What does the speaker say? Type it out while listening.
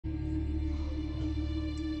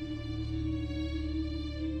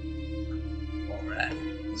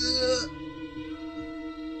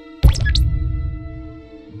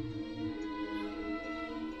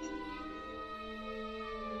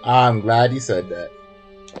I'm glad you said that.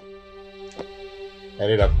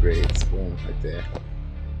 Edit upgrades. Boom, right there.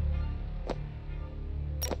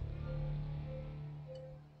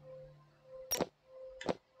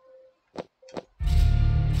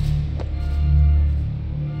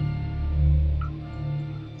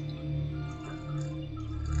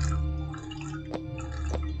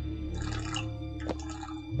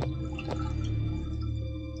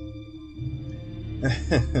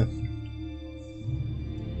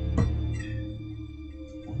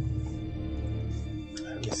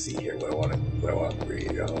 Let me see here where I want to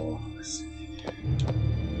read. Oh, let's see.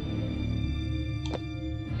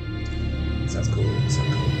 Sounds cool.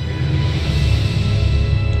 Sounds cool.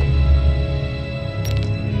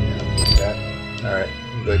 Yeah, like that. All right,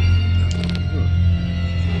 I'm good.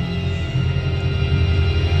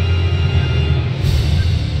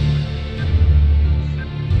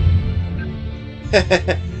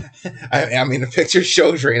 I mean, the picture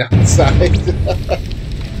shows right outside.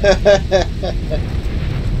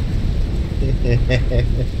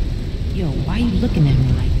 Yo, why are you looking at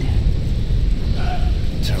me like that?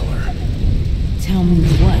 Tell her. Tell me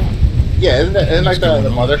what? Yeah, isn't like the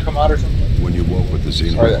mother come out or something? When you woke with the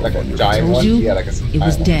xenomorph, Or like a giant one? You? Yeah, like a. It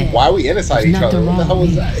was dead. Why are we inside each other? What the hell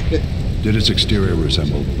was that? Did its exterior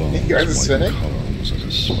resemble bones? Yours is white spinning? columns as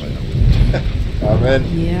a spider? Oh man.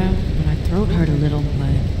 Yeah, my throat hurt a little,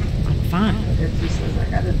 but I'm fine.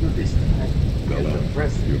 Bella,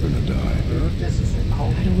 you're gonna die. How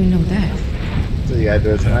do we know that? So you gotta do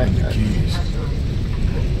it tonight. Having the keys.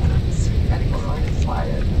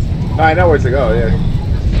 No, I know where to go. Yeah.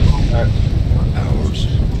 All right. Hours,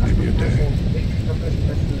 maybe a day.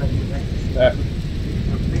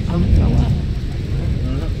 I'm gonna throw up.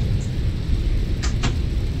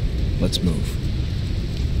 Let's move.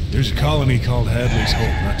 There's a colony called Hadley's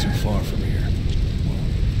Hope not too far from here. Well,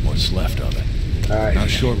 what's left of it. Alright. Now,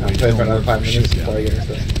 short I'll way play for don't another work 5 for minutes ship before I get down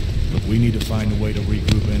there. into But we need to find a way to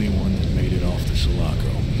regroup anyone that made it off the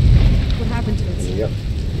Sulaco. What happened to it? Yep.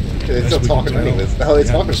 They're still talking anyways. The hell are they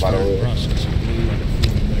talking about over there?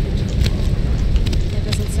 That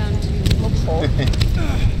doesn't sound too hopeful.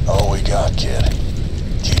 All we got, kid.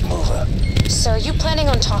 Keep moving. So are you planning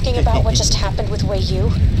on talking about what just happened with Wei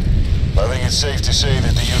Yu? I think it's safe to say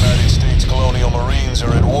that the United States Colonial Marines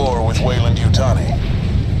are at war with Weyland Yutani.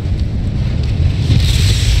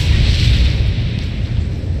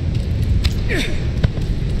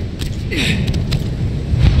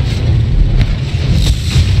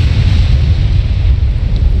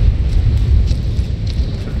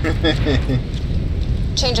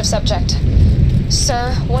 Change of subject.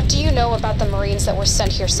 Sir, what do you know about the Marines that were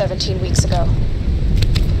sent here 17 weeks ago?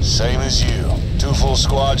 Same as you. 2 full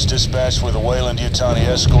squads dispatched with a Weyland Yutani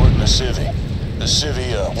escort and a civvy. The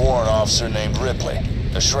civvy, a warrant officer named Ripley.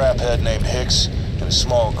 A shraphead named Hicks, and a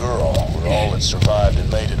small girl were all that survived and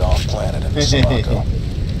made it off planet in the Sulaco.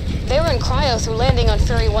 They were in cryo through landing on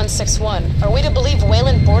Ferry 161. Are we to believe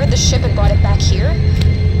Weyland boarded the ship and brought it back here?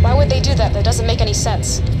 Why would they do that? That doesn't make any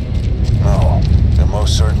sense. No, it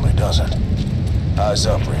most certainly doesn't. Eyes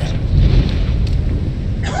up, Reed.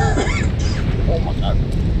 Oh my god.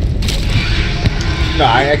 No,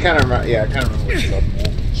 I kind of remember. Yeah, I kind of remember what's up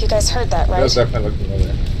there. You guys heard that, That right? was definitely looking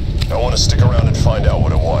familiar. I want to stick around and find out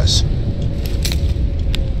what it was.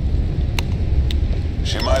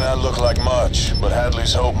 She might not look like much, but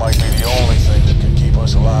Hadley's Hope might be the only thing that can keep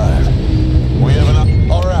us alive. We have enough.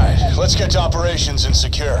 All right, let's get to operations and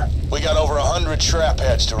secure. We got over 100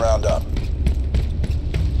 shrapheads to round up.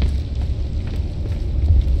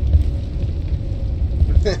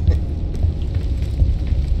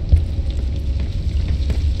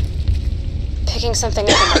 Picking something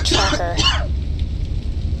up in my tracker.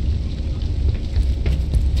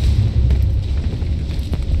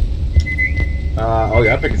 Oh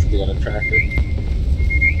yeah, I think it's something on a tractor.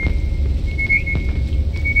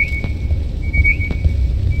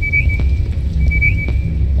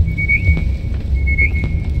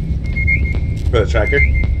 For the tracker?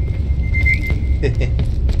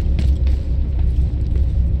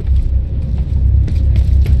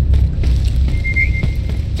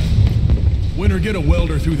 Winter, get a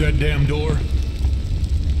welder through that damn door.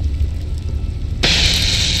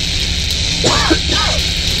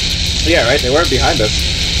 Yeah, right? They weren't behind us.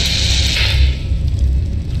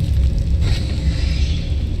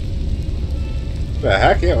 The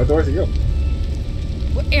heck? Yeah, what doors did you go?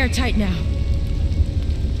 We're airtight now.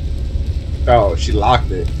 Oh, she locked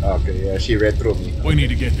it. Okay, yeah, she read through me. We need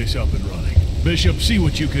to get this up and running. Bishop, see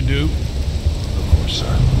what you can do. Of course,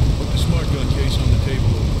 sir. Put the smart gun case on the table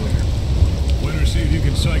over there. Winter, see if you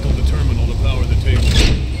can cycle the terminal to power the table.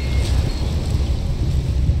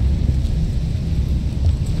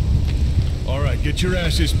 get your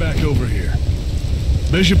asses back over here.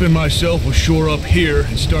 Bishop and myself will shore up here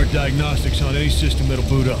and start diagnostics on any system that'll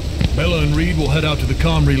boot up. Bella and Reed will head out to the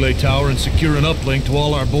comm relay tower and secure an uplink to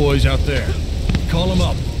all our boys out there. Call them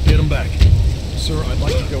up. Get them back. Sir, I'd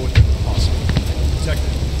like to go with them if possible.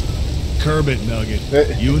 Detective. Curb it,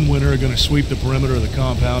 Nugget. You and Winter are going to sweep the perimeter of the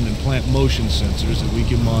compound and plant motion sensors that we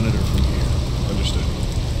can monitor from here. Understood.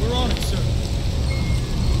 We're on it, sir.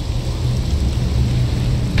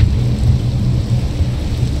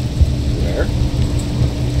 Where?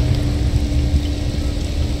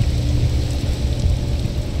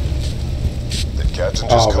 The captain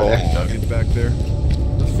just called there. me, Nugget. Get back there.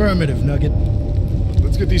 Affirmative, Nugget.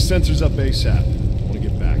 Let's get these sensors up ASAP. I want to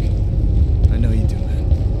get back. I know you do,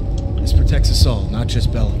 man. This protects us all, not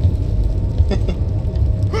just Bella.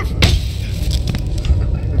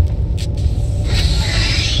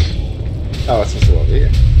 Oh, it's supposed to go over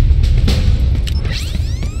here.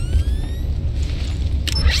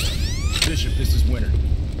 Bishop, this is Winter.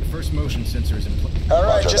 The first motion sensor is in place. All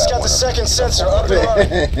right, just got the second sensor up and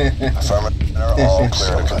running. Affirmative. They're all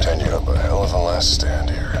clear to continue. A hell of a last stand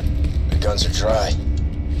here. The guns are dry.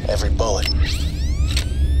 Every bullet.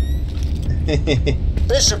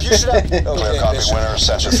 Bishop, you should have... Clear copy, Winter.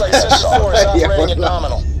 Sensor. It's like Sensor 4 is operating at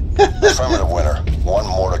nominal. Affirmative, Winter. One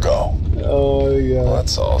more to go. Oh, yeah.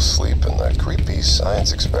 Let's all sleep in the creepy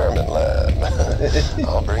science experiment lab.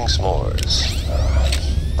 I'll bring s'mores.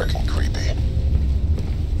 Frickin' creepy.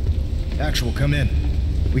 Actual, come in.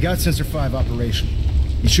 We got Sensor 5 operation.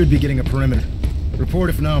 You should be getting a perimeter. Report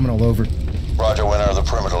if nominal, over. Roger, Winter. The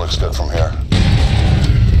perimeter looks good from here.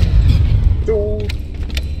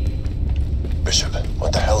 Bishop,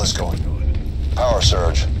 what the hell is going on? Power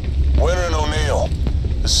surge. Winter and O'Neill.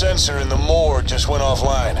 The sensor in the morgue just went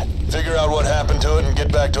offline. Figure out what happened to it and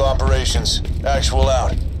get back to operations. Actual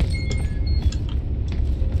out.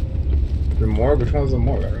 The morgue? Which one's the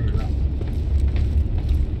morgue? I don't even know.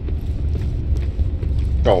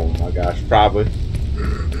 Oh my gosh, probably.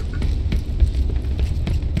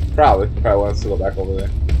 Probably wants to go back over there.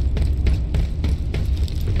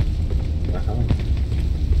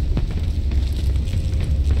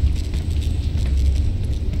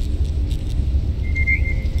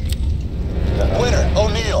 Winter,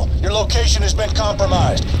 O'Neill, your location has been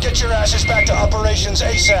compromised. Get your asses back to operations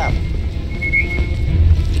ASAP.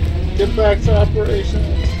 Get back to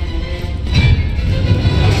operations.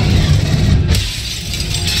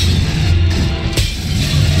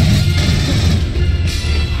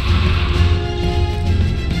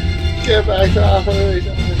 Get back to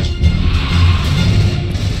operations.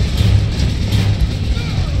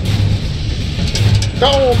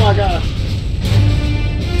 Oh my gosh.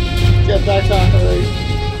 Get back to operations.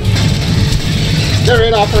 They're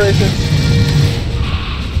in operations.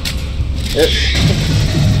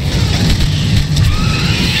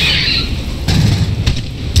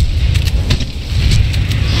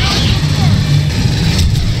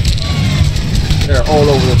 They're all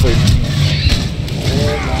over the place. Oh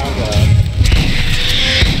my god.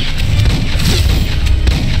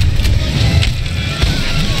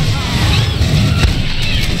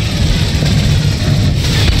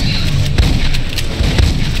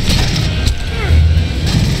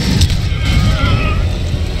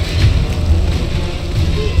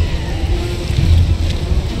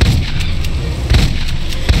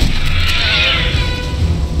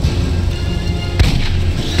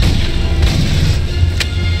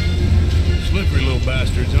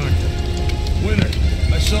 Bastards, aren't they? Winter,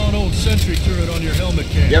 I saw an old sentry turret on your helmet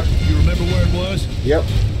cam. Yep. You remember where it was? Yep.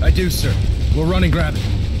 I do, sir. We'll run and grab it.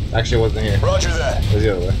 Actually, it wasn't here. Roger that. It was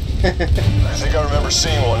the other way. I think I remember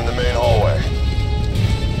seeing one in the main hallway.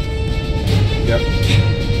 Yep.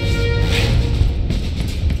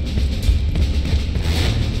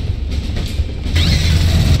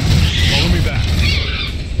 Follow me back.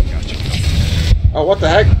 Gotcha. Oh, what the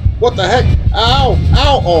heck? What the heck? Ow!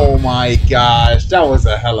 Ow! Oh my gosh, that was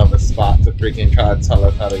a hell of a spot to freaking try to tell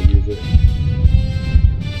us how to use it.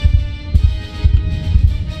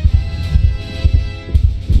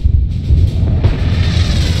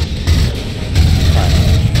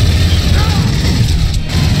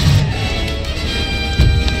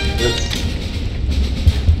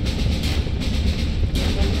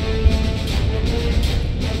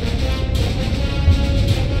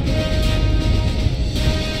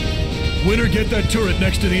 Winter, get that turret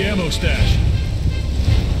next to the ammo stash.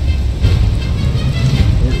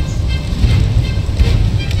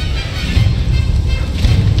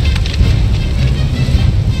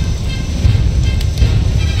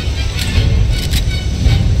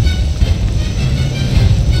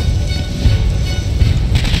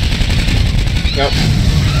 Yep.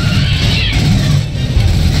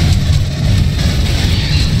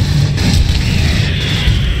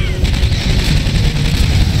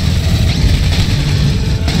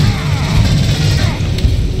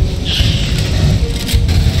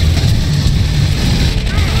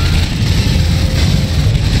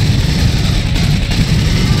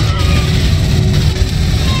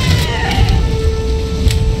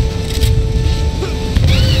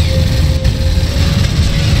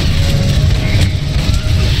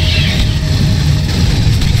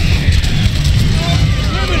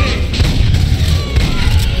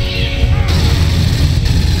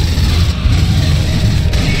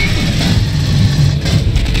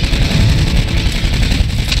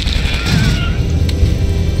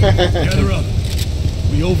 Gather up.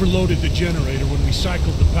 We overloaded the generator when we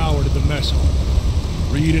cycled the power to the mess hall.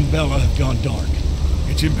 Reed and Bella have gone dark.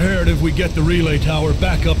 It's imperative we get the relay tower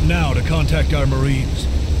back up now to contact our Marines.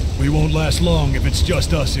 We won't last long if it's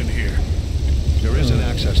just us in here. There is an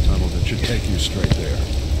access tunnel that should take you straight there.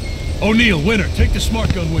 O'Neill, Winter, take the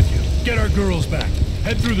smart gun with you. Get our girls back.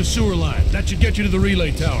 Head through the sewer line. That should get you to the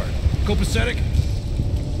relay tower. Copacetic?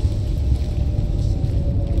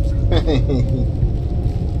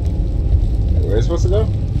 Where are you supposed to go?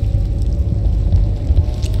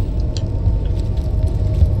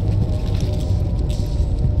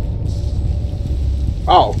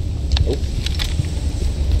 Oh. Nope.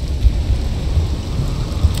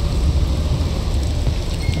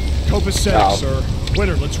 Copacetic, sir.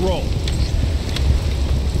 Winter, let's roll.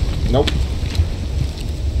 Nope.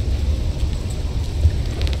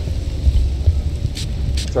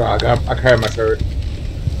 So I carried my turret.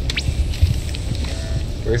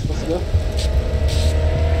 Where are you supposed to go?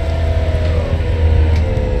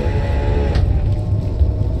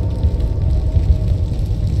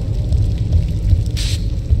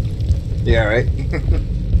 Yeah, right.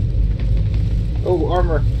 Oh,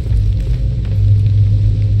 armor.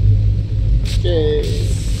 Okay.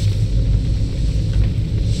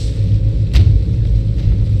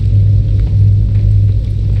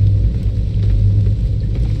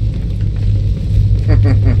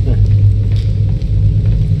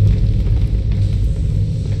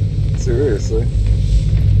 Seriously.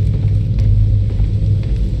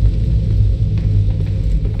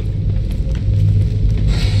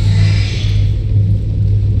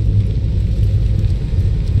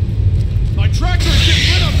 My tractor's getting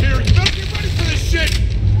lit up here. You better get ready for this shit.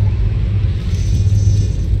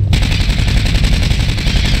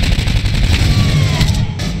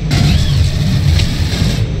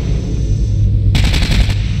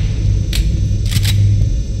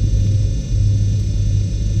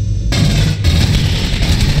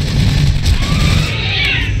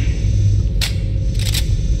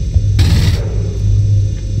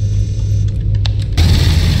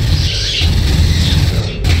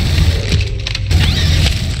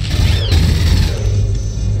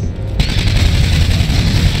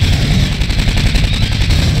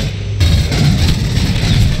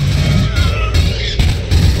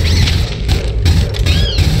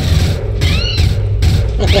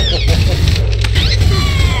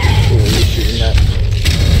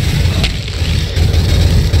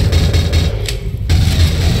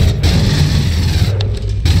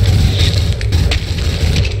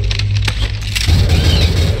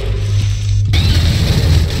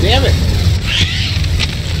 Damn it!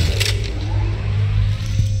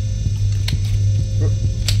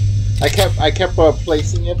 I kept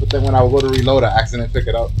placing it, but then when I would go to reload, I accidentally pick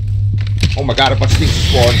it up. Oh my god, a bunch of things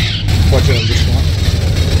spawned. A bunch of them just spawned.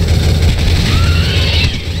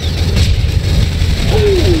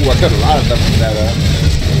 Ooh, I killed a lot of them from that,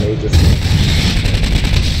 and they just...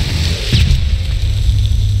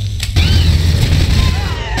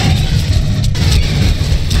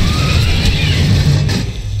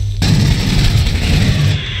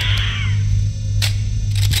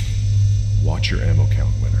 Watch your ammo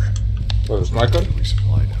count, Winter. What, was my gun?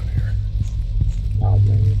 Resupply down here. Oh,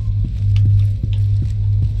 man.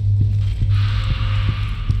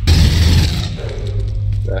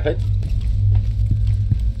 The heck?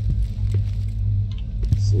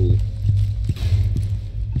 Let's see.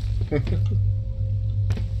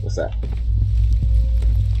 What's that?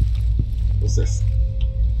 What's this?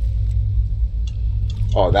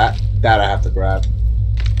 Oh, that I have to grab.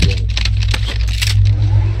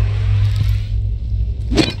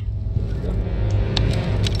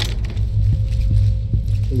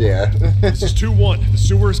 Yeah. This is 2-1. The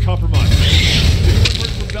sewer is compromised. Did you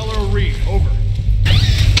for Bella or Reed? Over.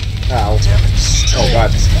 Ow. Oh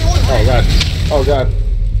god. Oh god. Oh god.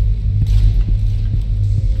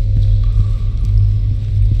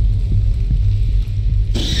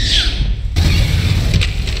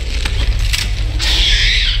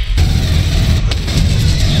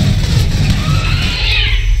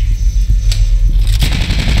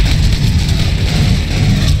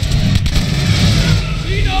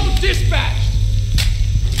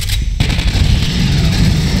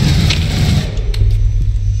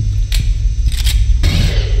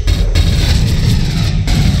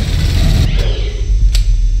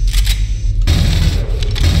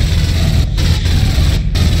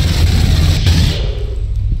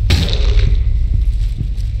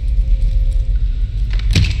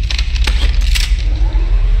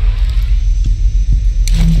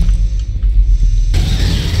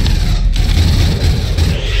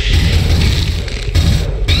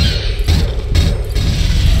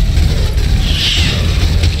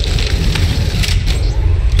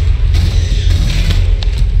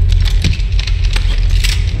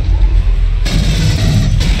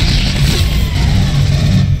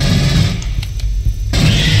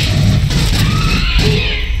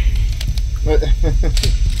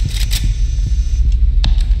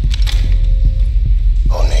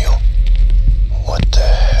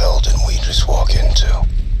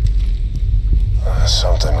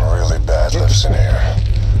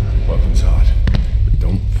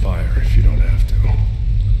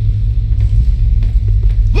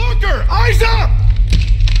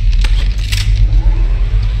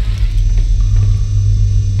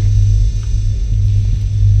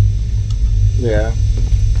 Yeah.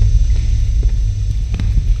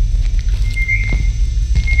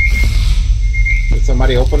 Did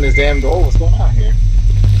somebody open this damn door? What's going on here?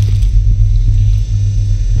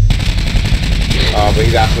 Oh, but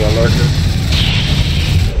he's after a lurker.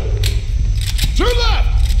 2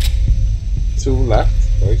 left! 2 left?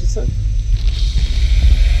 What did you say?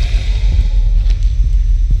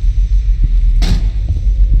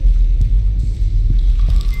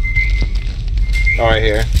 Oh, right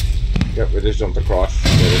here. Yep, we just jumped across.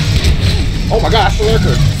 Oh my gosh, the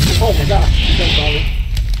lurker! Oh my gosh, he jumped on me.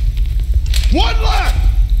 1 left!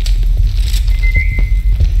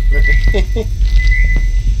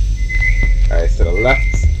 Alright, to the left.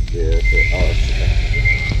 Yeah, okay. Oh, it's okay.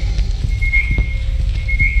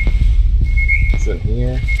 It's in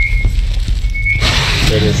here.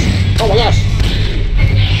 There it is. Oh my gosh!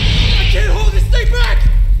 I can't hold this thing back!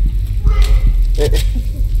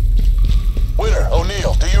 Winter,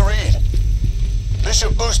 O'Neill, do you read?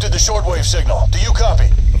 Bishop boosted the shortwave signal. Do you copy?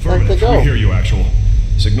 Affirmative. We hear you, Actual.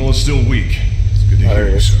 Signal is still weak. It's good to hear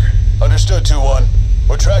you, sir. Understood, 2-1.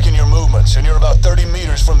 We're tracking your movements, and you're about 30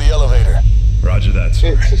 meters from the elevator. Roger that,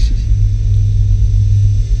 sir.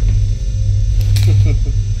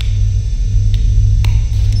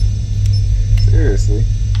 Seriously.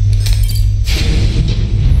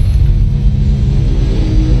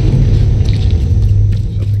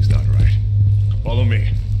 Something's not right. Follow me.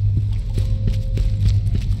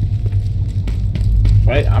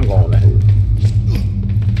 Right, I'm going ahead.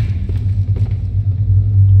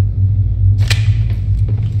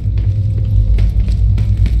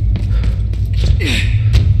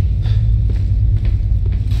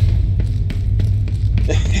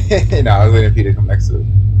 No, I was waiting for you to come next to it.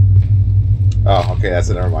 Oh, okay, that's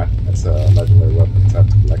it. Never mind. That's a legendary weapon, so I have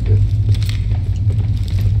to collect it.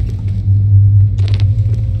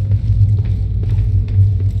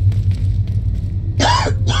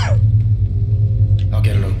 I'll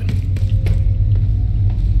get it open.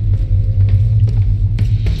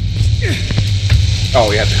 Oh,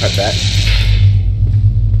 we have to cut that.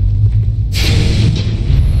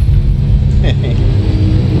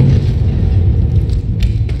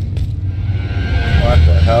 What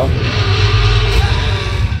the hell?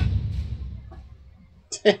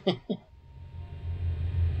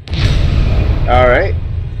 Alright.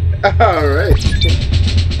 Alright.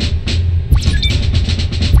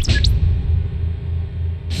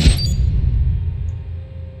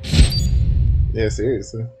 Yeah,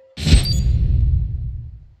 seriously.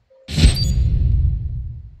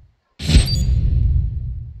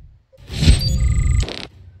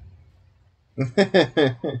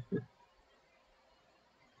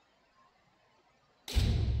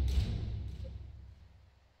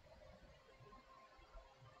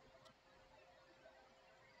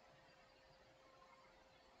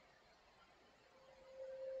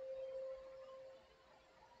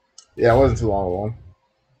 Yeah, it wasn't too long ago.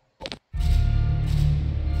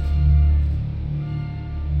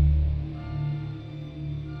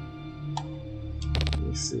 Let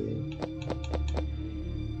me see.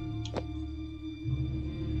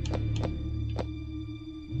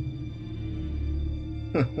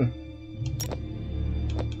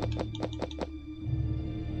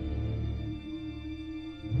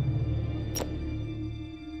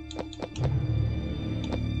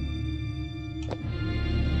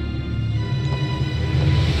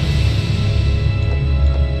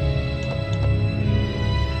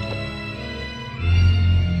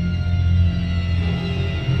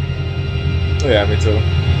 Yeah, me too.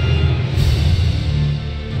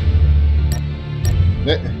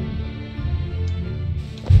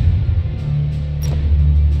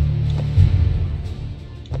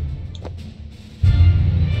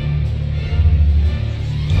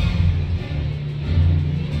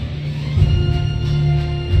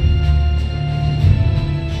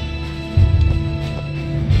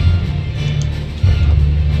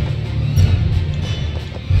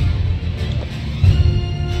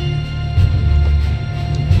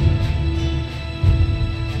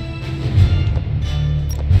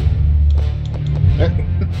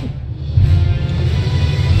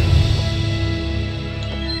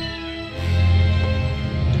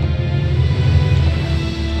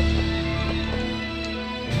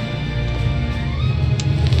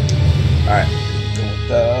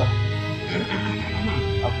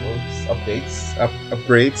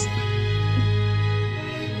 Upgrades.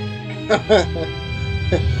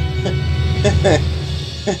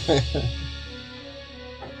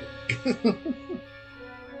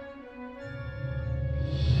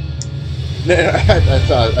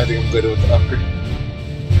 I think I'm good with the upgrade.